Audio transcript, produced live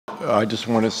I just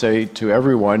want to say to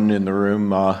everyone in the room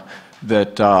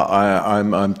that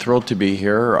I'm thrilled to be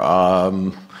here.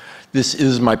 This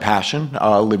is my passion,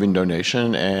 living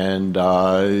donation, and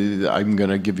I'm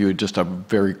going to give you just a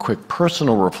very quick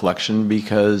personal reflection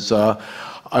because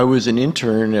I was an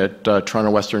intern at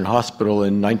Toronto Western Hospital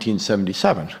in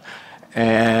 1977.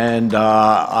 And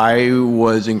I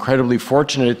was incredibly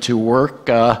fortunate to work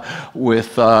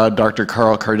with Dr.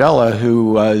 Carl Cardella,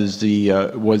 who was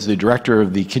the director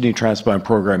of the kidney transplant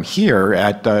program here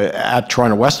at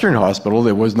Toronto Western Hospital.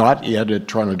 It was not yet at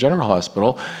Toronto General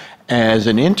Hospital, as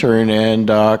an intern. And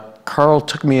Carl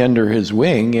took me under his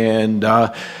wing and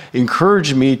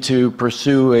encouraged me to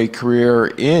pursue a career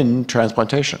in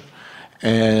transplantation.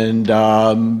 And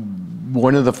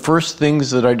one of the first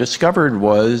things that I discovered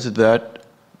was that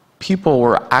people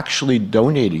were actually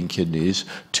donating kidneys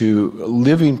to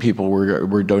living people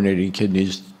were donating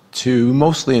kidneys to,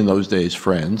 mostly in those days,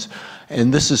 friends.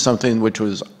 And this is something which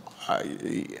was,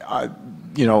 I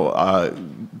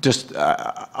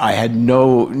had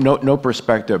no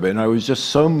perspective, and I was just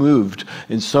so moved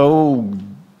and so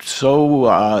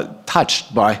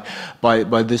touched by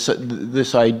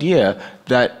this idea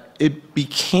that it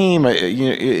became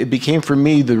for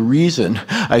me the reason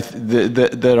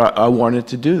that I wanted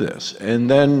to do this. And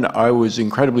then I was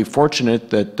incredibly fortunate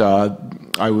that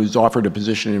I was offered a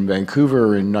position in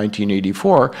Vancouver in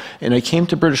 1984, and I came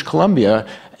to British Columbia,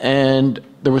 and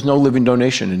there was no living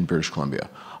donation in British Columbia.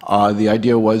 The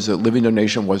idea was that living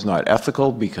donation was not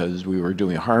ethical because we were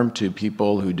doing harm to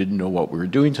people who didn't know what we were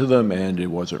doing to them, and it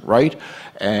wasn't right.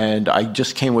 And I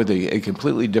just came with a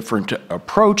completely different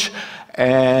approach.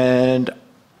 And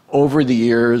over the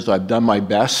years, I've done my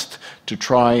best to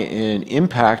try and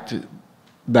impact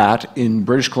that in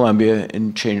British Columbia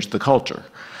and change the culture.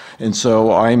 And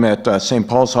so I'm at St.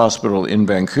 Paul's Hospital in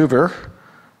Vancouver.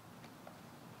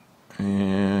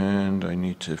 And I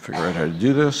need to figure out how to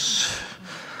do this.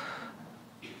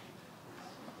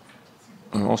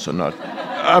 I'm also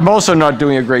not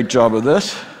doing a great job of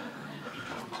this.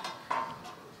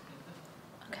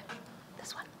 Okay,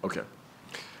 this one. Okay.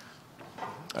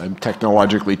 I'm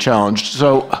technologically challenged.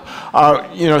 So,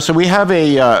 so we have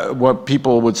a what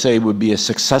people would say would be a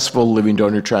successful living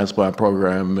donor transplant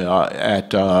program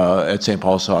at St.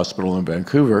 Paul's Hospital in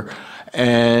Vancouver,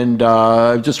 and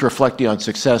just reflecting on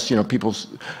success.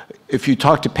 If you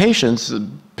talk to patients,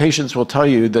 patients will tell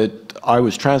you that I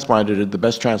was transplanted at the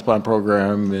best transplant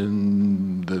program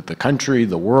in the country,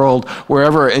 the world,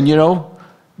 wherever, and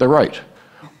they're right.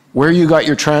 Where you got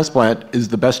your transplant is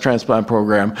the best transplant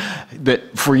program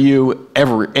that for you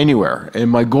anywhere.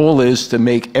 And my goal is to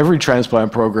make every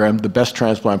transplant program the best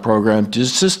transplant program,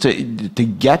 just to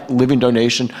get living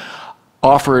donation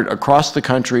offered across the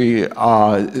country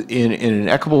in an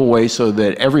equitable way so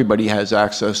that everybody has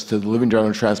access to the living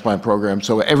donor transplant program,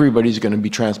 so everybody's going to be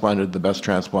transplanted the best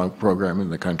transplant program in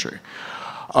the country.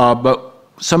 But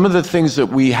some of the things that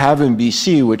we have in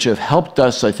BC, which have helped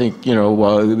us, I think,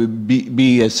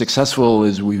 be as successful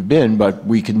as we've been, but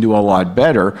we can do a lot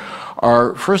better,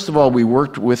 are, first of all, we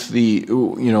worked with the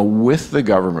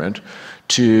government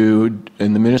and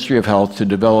the Ministry of Health to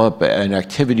develop an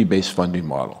activity-based funding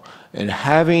model. And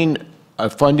having a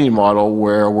funding model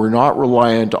where we're not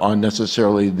reliant on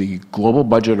necessarily the global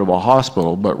budget of a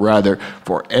hospital, but rather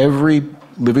for every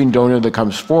living donor that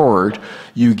comes forward,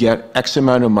 you get X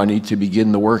amount of money to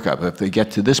begin the workup. If they get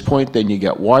to this point, then you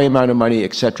get Y amount of money,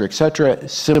 et cetera, et cetera.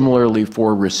 Similarly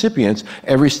for recipients,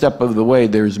 every step of the way,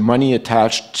 there's money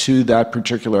attached to that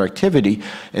particular activity,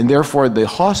 and therefore the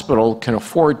hospital can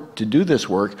afford to do this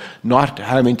work, not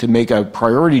having to make a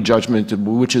priority judgment of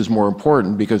which is more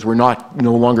important, because we're no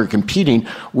longer competing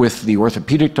with the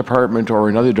orthopedic department or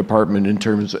another department in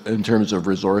terms of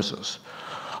resources.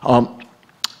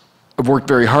 I've worked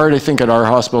very hard, I think, at our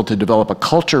hospital to develop a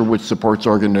culture which supports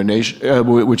organ donation,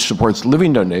 which supports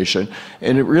living donation,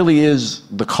 and it really is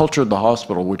the culture of the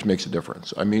hospital which makes a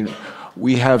difference. I mean,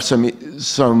 we have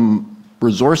some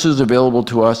resources available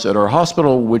to us at our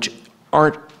hospital which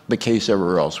aren't the case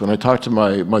everywhere else. When I talk to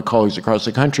my colleagues across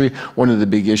the country, one of the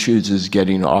big issues is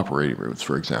getting operating rooms,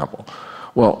 for example.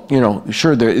 Well,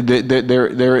 sure,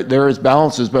 there is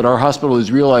balances, but our hospital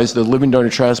has realized that living donor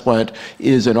transplant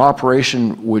is an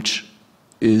operation which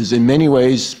is in many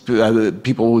ways,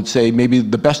 people would say, maybe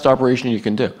the best operation you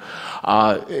can do.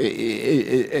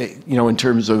 In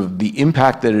terms of the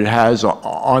impact that it has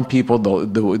on people,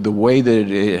 the way that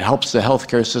it helps the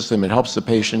healthcare system, it helps the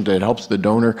patient, it helps the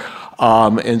donor.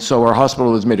 And so our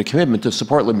hospital has made a commitment to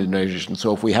support living donation.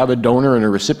 So if we have a donor and a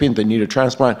recipient that need a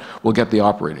transplant, we'll get the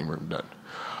operating room done.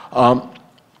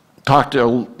 Talked a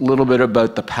little bit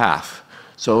about the path.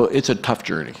 So it's a tough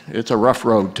journey. It's a rough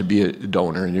road to be a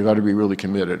donor, and you've got to be really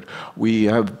committed.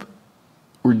 We're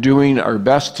doing our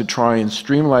best to try and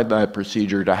streamline that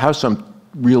procedure to have some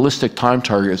realistic time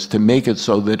targets to make it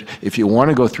so that if you want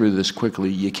to go through this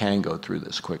quickly, you can go through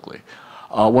this quickly.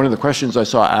 One of the questions I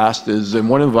saw asked is,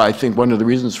 and I think one of the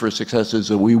reasons for success is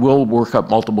that we will work up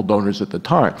multiple donors at the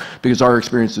time, because our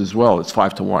experience as well, it's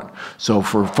 5 to 1. So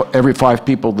for every 5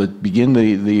 people that begin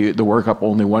the workup,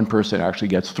 only 1 person actually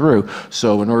gets through.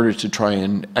 So in order to try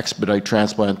and expedite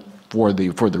transplant for the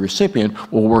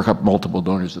recipient, we'll work up multiple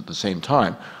donors at the same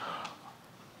time.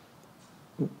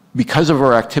 Because of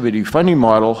our activity funding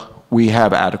model, we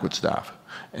have adequate staff.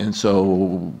 And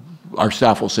so our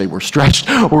staff will say we're stretched,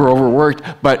 we're overworked,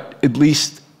 but at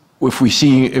least if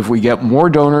we get more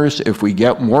donors, if we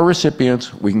get more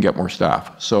recipients, we can get more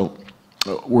staff. So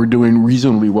we're doing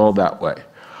reasonably well that way.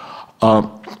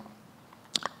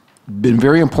 Been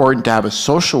very important to have a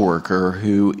social worker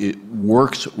who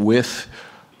works with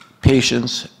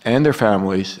patients and their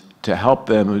families to help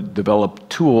them develop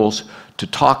tools to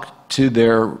talk to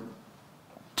their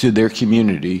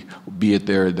community, be it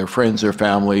their friends, their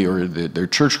family, or their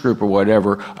church group or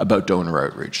whatever, about donor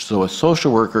outreach. So a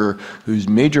social worker whose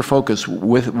major focus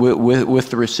with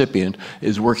the recipient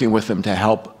is working with them to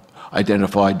help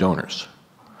identify donors.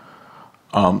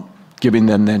 Giving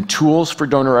them then tools for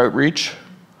donor outreach.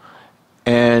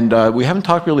 And we haven't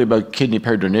talked really about kidney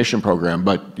pair donation program,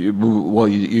 but you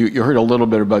heard a little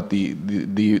bit about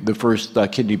the first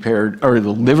kidney pair, or the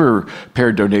liver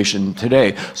pair donation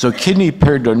today. So kidney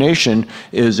pair donation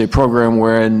is a program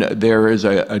wherein there is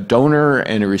a donor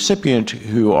and a recipient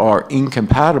who are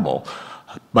incompatible,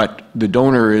 but the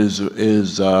donor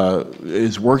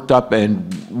is worked up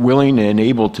and willing and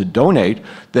able to donate.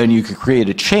 Then you could create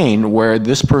a chain where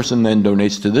this person then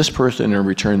donates to this person, and in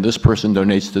return this person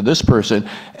donates to this person,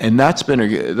 and that's been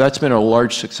a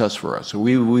large success for us. So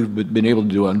we've been able to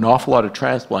do an awful lot of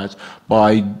transplants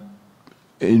by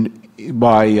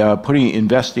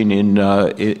investing in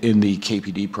the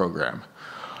KPD program.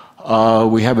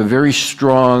 We have a very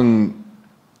strong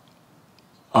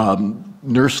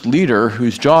nurse leader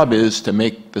whose job is to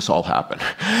make this all happen.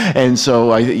 And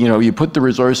so you put the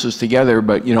resources together,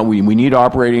 but we need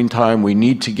operating time, we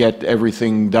need to get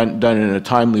everything done in a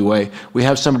timely way. We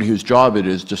have somebody whose job it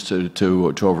is just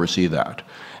to oversee that.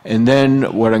 And then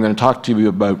what I'm going to talk to you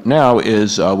about now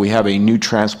is we have a new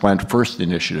Transplant First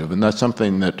initiative, and that's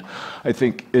something that I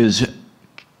think is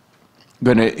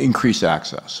going to increase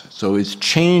access. So it's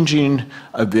changing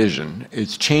a vision.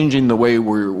 It's changing the way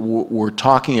we're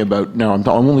talking about, now I'm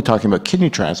only talking about kidney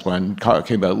transplant, I'm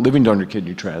talking about living donor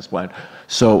kidney transplant.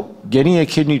 So getting a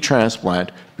kidney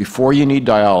transplant before you need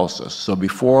dialysis, so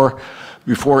before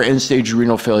end-stage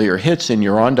renal failure hits and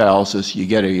you're on dialysis, you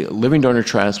get a living donor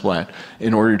transplant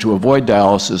in order to avoid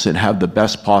dialysis and have the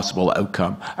best possible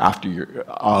outcome after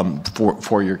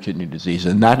for your kidney disease.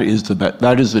 And that is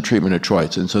the treatment of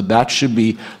choice. And so that should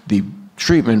be the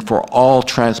treatment for all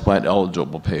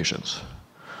transplant-eligible patients.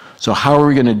 So how are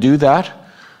we going to do that?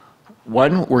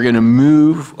 One, we're going to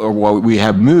move, or we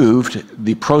have moved,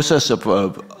 the process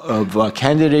of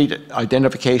candidate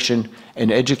identification and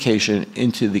education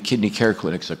into the kidney care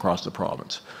clinics across the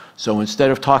province. So instead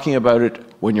of talking about it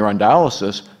when you're on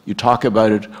dialysis, you talk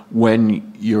about it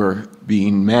when you're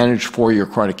being managed for your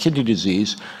chronic kidney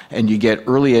disease, and you get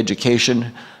early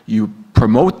education. You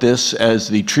promote this as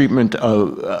the treatment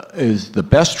is the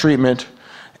best treatment.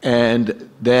 And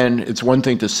then it's one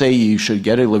thing to say you should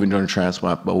get a living donor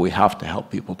transplant, but we have to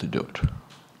help people to do it.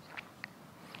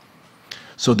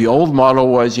 So the old model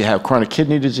was you have chronic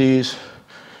kidney disease,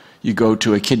 you go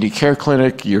to a kidney care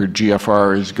clinic, your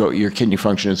GFR your kidney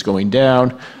function is going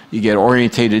down, you get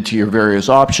orientated to your various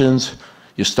options,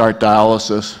 you start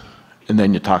dialysis, and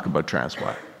then you talk about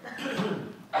transplant.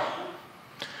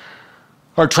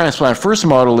 Our Transplant First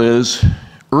model is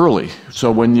early.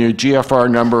 So when your GFR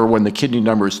number, when the kidney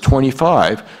number is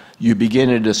 25, you begin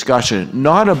a discussion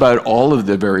not about all of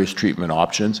the various treatment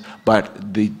options,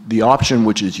 but the option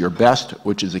which is your best,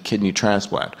 which is a kidney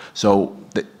transplant. So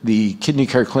the kidney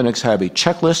care clinics have a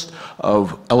checklist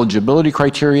of eligibility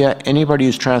criteria. Anybody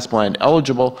who's transplant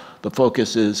eligible, the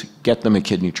focus is get them a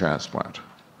kidney transplant.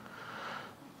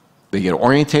 They get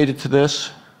orientated to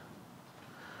this,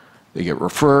 they get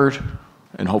referred,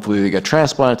 and hopefully they get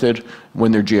transplanted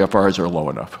when their GFRs are low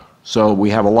enough. So we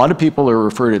have a lot of people who are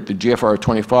referred at the GFR of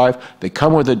 25. They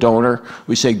come with a donor.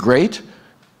 We say, great,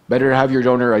 better to have your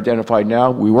donor identified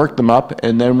now. We work them up,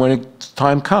 and then when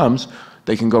time comes,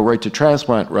 they can go right to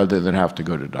transplant rather than have to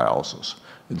go to dialysis.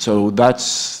 And so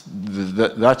that's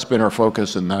been our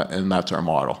focus, and that's our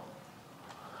model.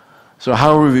 So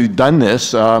how have we done this?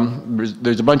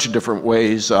 There's a bunch of different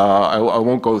ways. I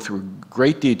won't go through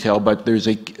great detail, but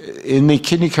in the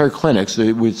kidney care clinics,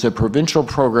 it's a provincial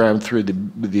program through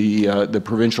the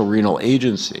Provincial Renal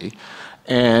Agency,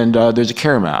 and there's a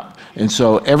care map. And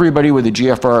so everybody with a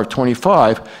GFR of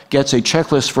 25 gets a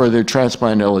checklist for their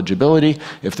transplant eligibility.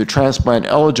 If they're transplant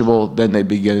eligible, then they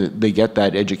get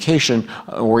that education.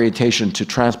 Orientation to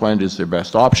transplant is their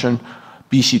best option.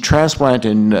 BC Transplant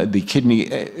and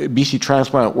BC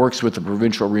Transplant works with the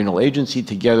Provincial Renal Agency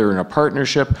together in a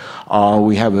partnership.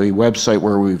 We have a website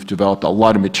where we've developed a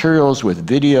lot of materials with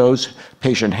videos,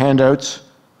 patient handouts,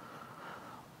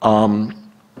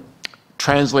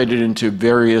 translated into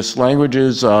various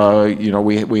languages.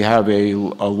 We have a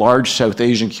large South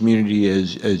Asian community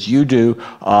as you do.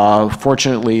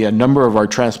 Fortunately, a number of our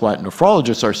transplant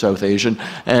nephrologists are South Asian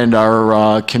and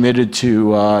are committed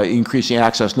to increasing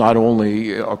access not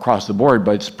only across the board,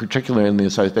 but particularly in the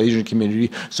South Asian community.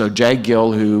 So Jag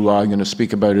Gill, who I'm going to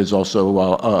speak about, is also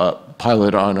a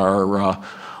pilot on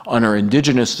our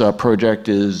Indigenous project,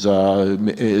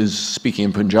 is speaking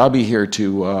in Punjabi here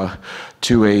to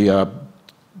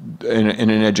in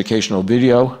an educational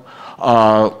video.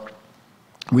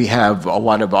 We have a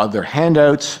lot of other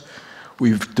handouts.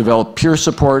 We've developed peer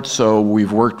support, so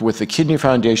we've worked with the Kidney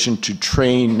Foundation to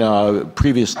train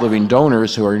previous living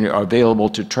donors who are available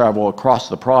to travel across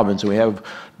the province. We have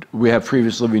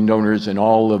previous living donors in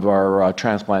all of our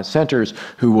transplant centers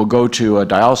who will go to a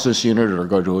dialysis unit or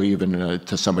go to even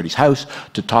to somebody's house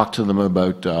to talk to them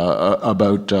about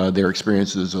their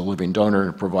experiences as a living donor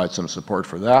and provide some support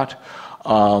for that.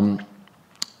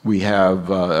 We have,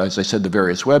 as I said, the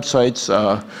various websites.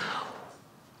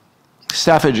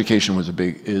 Staff education was a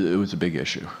big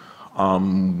issue.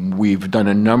 We've done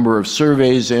a number of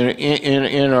surveys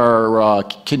in our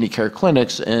kidney care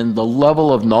clinics, and the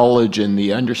level of knowledge and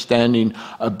the understanding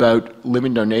about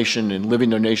living donation and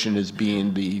living donation as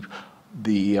being the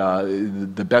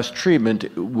best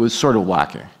treatment was sort of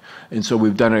lacking. And so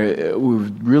we've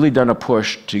really done a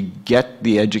push to get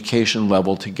the education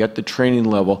level, to get the training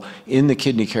level in the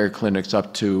kidney care clinics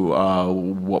up to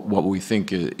what we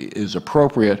think is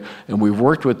appropriate. And we've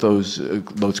worked with those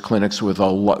clinics with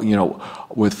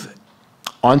with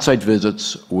on-site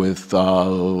visits, with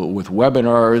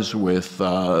webinars, with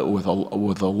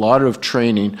a lot of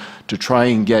training to try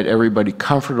and get everybody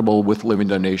comfortable with living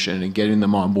donation and getting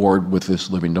them on board with this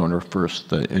Living Donor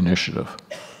First initiative.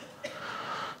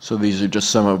 So these are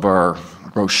just some of our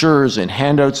brochures and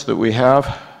handouts that we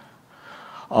have.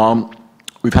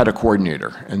 We've had a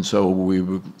coordinator, and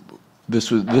so this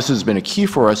has been a key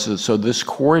for us. So this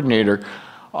coordinator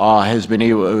has been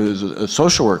is a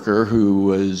social worker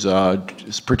who is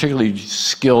particularly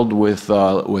skilled with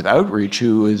outreach,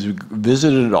 who has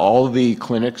visited all the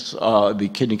clinics, the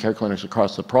kidney care clinics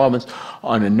across the province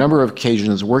on a number of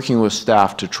occasions, working with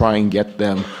staff to try and get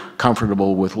them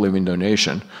comfortable with living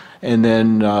donation. And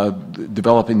then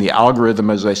developing the algorithm,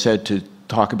 as I said, to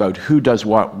talk about who does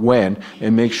what when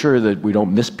and make sure that we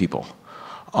don't miss people.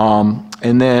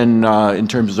 And then in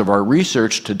terms of our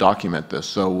research, to document this.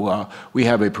 So we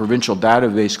have a provincial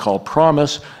database called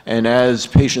Promise, and as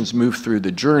patients move through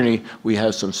the journey, we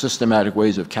have some systematic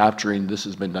ways of capturing this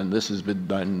has been done, this has been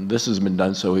done, this has been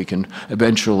done, so we can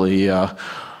eventually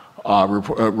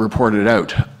report it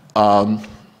out.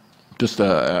 Just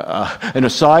an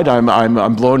aside,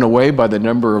 I'm blown away by the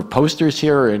number of posters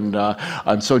here, and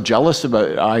I'm so jealous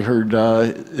about. I heard,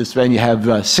 Sven, you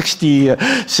have 60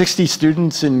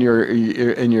 students in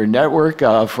your network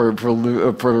for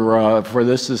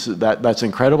this. That's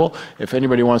incredible. If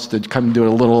anybody wants to come do a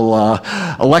little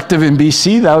elective in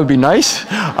BC, that would be nice.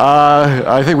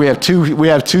 I think we have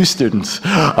two students.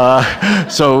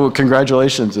 So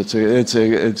congratulations.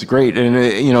 It's great,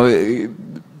 and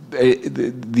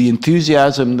the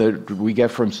enthusiasm that we get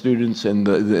from students and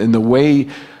the way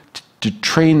to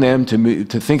train them to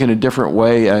think in a different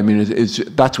way, I mean,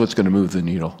 that's what's going to move the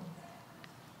needle.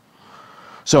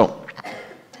 So,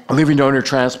 living donor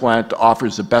transplant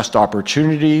offers the best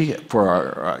opportunity for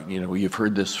our, you've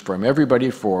heard this from everybody,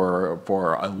 for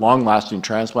a long-lasting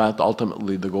transplant.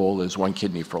 Ultimately, the goal is one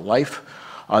kidney for life.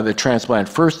 The Transplant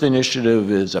First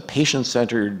initiative is a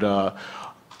patient-centered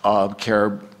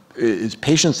care. Is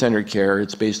patient-centered care.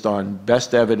 It's based on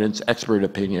best evidence, expert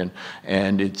opinion,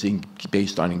 and it's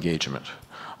based on engagement.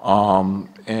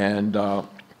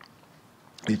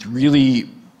 It's really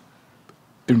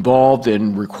involved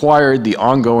and required the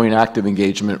ongoing active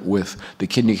engagement with the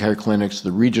kidney care clinics,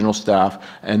 the regional staff,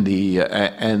 and the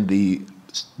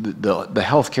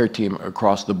healthcare team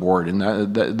across the board, and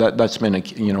that's been a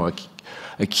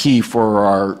key for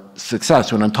our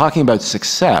success. When I'm talking about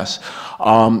success,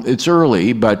 it's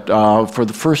early, but for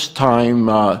the first time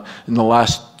in the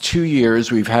last 2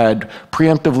 years, we've had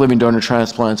preemptive living donor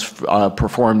transplants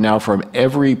performed now from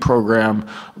every program,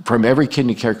 from every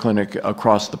kidney care clinic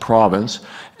across the province.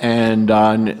 And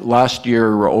last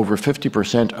year, over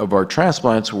 50% of our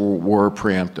transplants were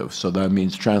preemptive. So that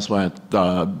means transplant,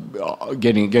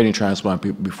 getting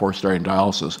transplant before starting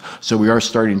dialysis. So we are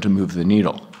starting to move the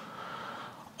needle.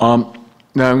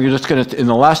 Now I'm just going to, in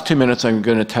the last 2 minutes, I'm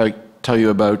going to tell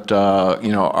you about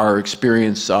our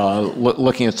experience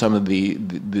looking at some of the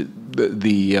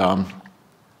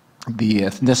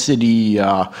ethnicity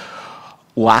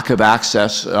lack of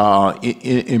access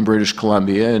in British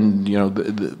Columbia, and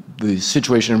the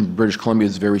situation in British Columbia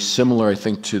is very similar, I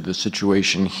think, to the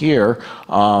situation here.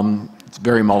 It's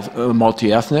very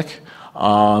multi-ethnic.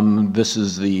 This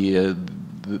is the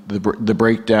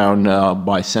breakdown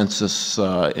by census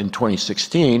in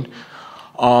 2016.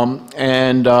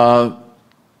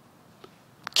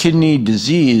 Kidney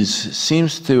disease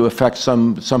seems to affect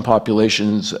some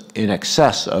populations in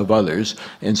excess of others,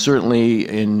 and certainly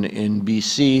in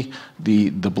BC, the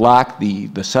Black,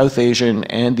 the South Asian,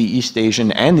 and the East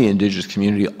Asian, and the Indigenous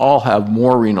community all have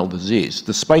more renal disease.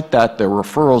 Despite that, their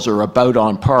referrals are about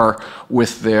on par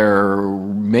with their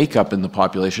makeup in the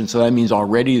population, so that means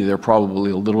already they're probably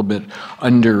a little bit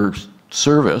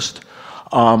underserviced.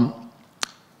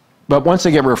 But once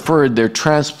they get referred, their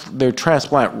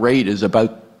transplant rate is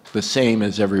about the same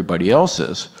as everybody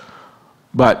else's.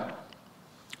 But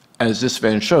as this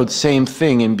van showed, same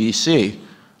thing in BC.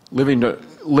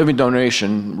 Living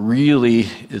donation really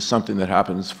is something that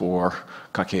happens for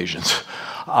Caucasians.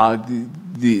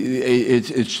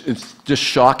 It's just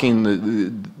shocking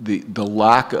the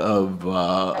lack of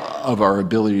our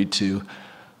ability to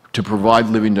provide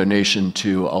living donation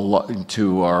to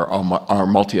our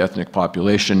multi-ethnic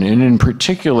population, and in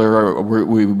particular,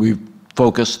 we've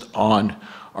focused on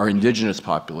our Indigenous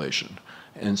population.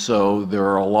 And so there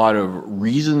are a lot of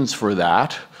reasons for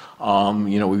that.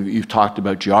 You've talked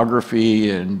about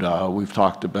geography, and we've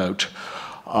talked about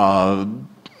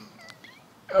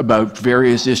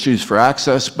various issues for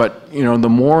access, but the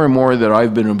more and more that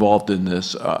I've been involved in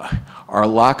this, our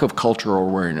lack of cultural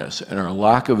awareness and our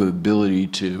lack of ability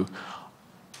to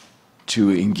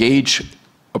engage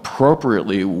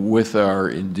appropriately with our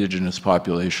Indigenous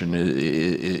population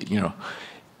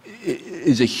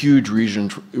is a huge reason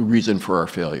for our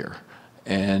failure.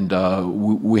 And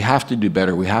we have to do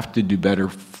better. We have to do better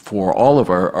for all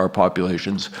of our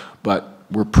populations, but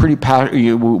we're pretty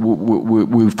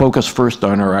we focus first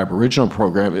on our Aboriginal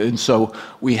program, and so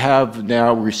we have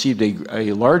now received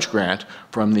a large grant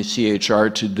from the CHR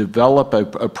to develop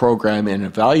a program and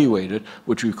evaluate it,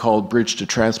 which we call Bridge to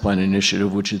Transplant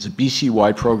Initiative, which is a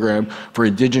BC-wide program for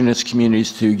Indigenous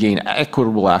communities to gain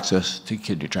equitable access to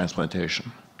kidney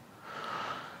transplantation.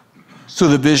 So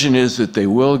the vision is that they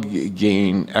will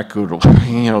gain equitable,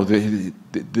 we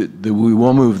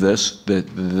will move this, that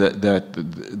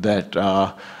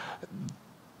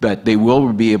they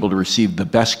will be able to receive the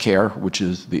best care, which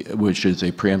is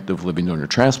a preemptive living donor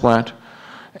transplant,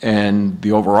 and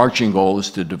the overarching goal is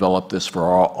to develop this for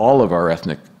all of our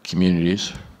ethnic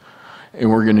communities, and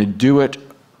we're going to do it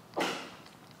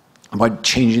by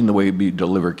changing the way we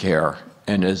deliver care.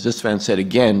 And as this van said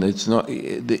again, it's not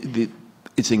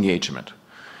it's engagement.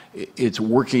 It's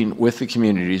working with the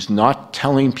communities, not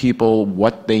telling people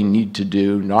what they need to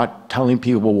do, not telling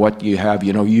people what you have,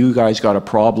 you guys got a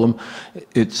problem.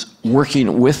 It's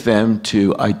working with them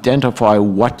to identify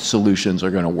what solutions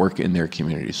are going to work in their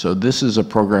community. So this is a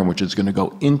program which is going to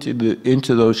go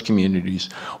into those communities,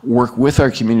 work with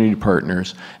our community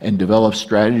partners, and develop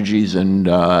strategies and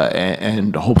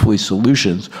hopefully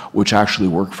solutions which actually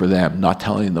work for them, not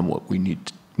telling them what we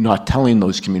need, not telling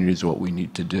those communities what we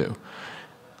need to do.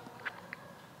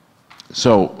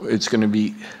 So it's going to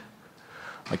be,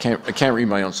 I can't read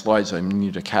my own slides. I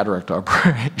need a cataract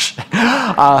operation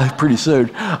pretty soon.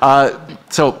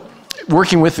 So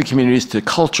working with the communities to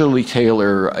culturally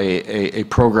tailor a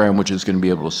program which is going to be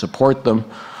able to support them,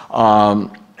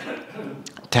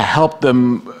 to help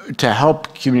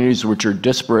communities which are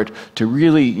disparate to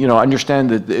really, understand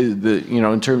that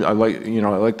in terms, I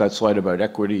like that slide about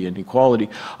equity and equality.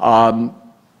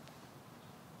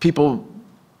 People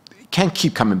can't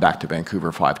keep coming back to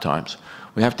Vancouver 5 times.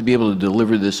 We have to be able to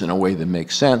deliver this in a way that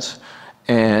makes sense,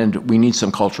 and we need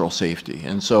some cultural safety.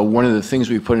 And so one of the things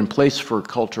we put in place for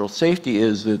cultural safety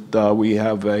is that we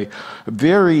have a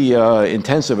very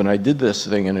intensive, and I did this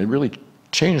thing, and it really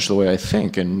changed the way I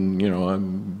think. And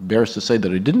I'm embarrassed to say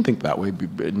that I didn't think that way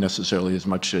necessarily as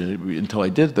much until I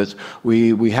did this.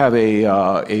 We have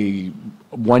a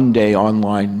one-day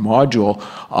online module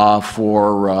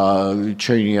for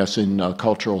training us in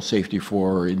cultural safety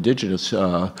for Indigenous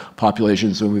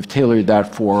populations, and we've tailored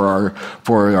that for our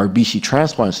BC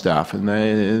transplant staff, and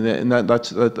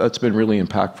that's been really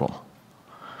impactful.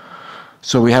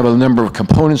 So we have a number of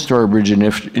components to our Bridge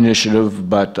initiative,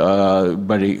 but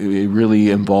it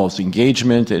really involves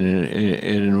engagement, and it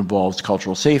involves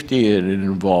cultural safety, and it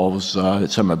involves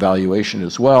some evaluation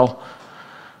as well.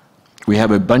 We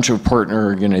have a bunch of partner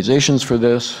organizations for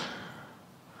this.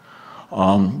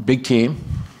 Big team.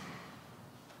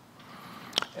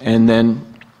 And then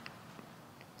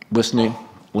listening,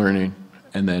 learning,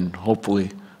 and then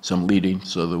hopefully some leading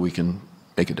so that we can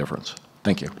make a difference.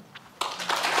 Thank you.